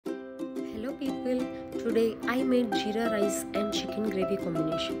people, today I made jeera rice and chicken gravy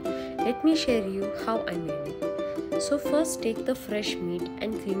combination. Let me share you how I made it. So first take the fresh meat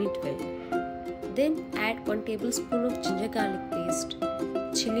and clean it well. Then add 1 tablespoon of ginger garlic paste,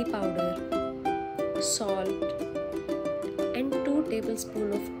 chili powder, salt and 2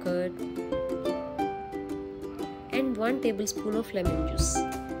 tablespoons of curd and 1 tablespoon of lemon juice.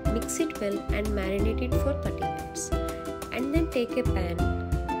 Mix it well and marinate it for 30 minutes. And then take a pan,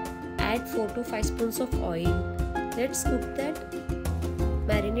 add 4 to 5 spoons of oil. Let's cook that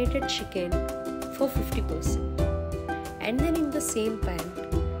marinated chicken for 50%. And then in the same pan,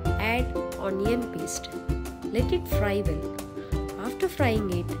 add onion paste. Let it fry well. After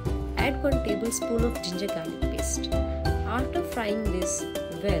frying it, add 1 tablespoon of ginger garlic paste. After frying this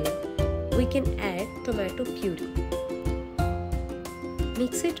well, we can add tomato puree.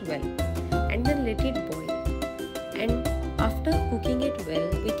 Mix it well and then let it boil. And after cooking it well,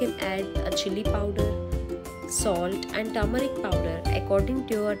 we can add a chili powder, salt and turmeric powder according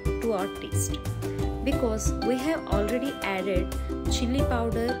to our taste. Because we have already added chili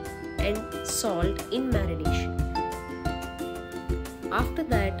powder and salt in marination. After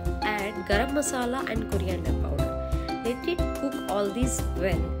that, add garam masala and coriander powder. Let it cook all these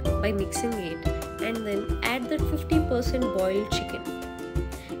well by mixing it and then add that 50% boiled chicken.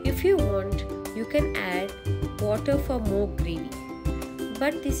 If you want, you can add water for more gravy,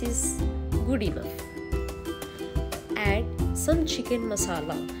 but this is good enough. Add some chicken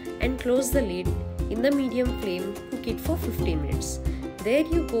masala and close the lid in the medium flame. Cook it for 15 minutes. There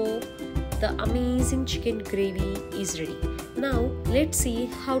you go, the amazing chicken gravy is ready. Now let's see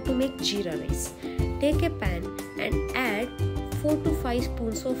how to make jeera rice. Take a pan and add 4 to 5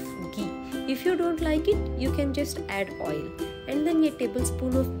 spoons of ghee. If you don't like it, you can just add oil and then a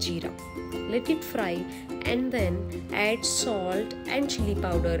tablespoon of jeera. Let it fry and then add salt and chili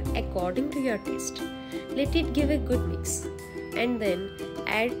powder according to your taste. Let it give a good mix and then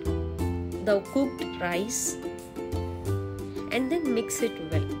add the cooked rice and then mix it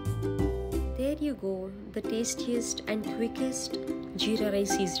well. There you go, the tastiest and quickest jeera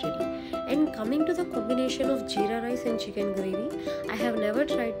rice is ready. And coming to the combination of jeera rice and chicken gravy, I have never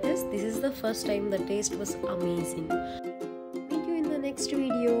tried this. This is the first time. The taste was amazing. Meet you in the next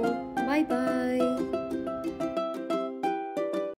video. Bye bye.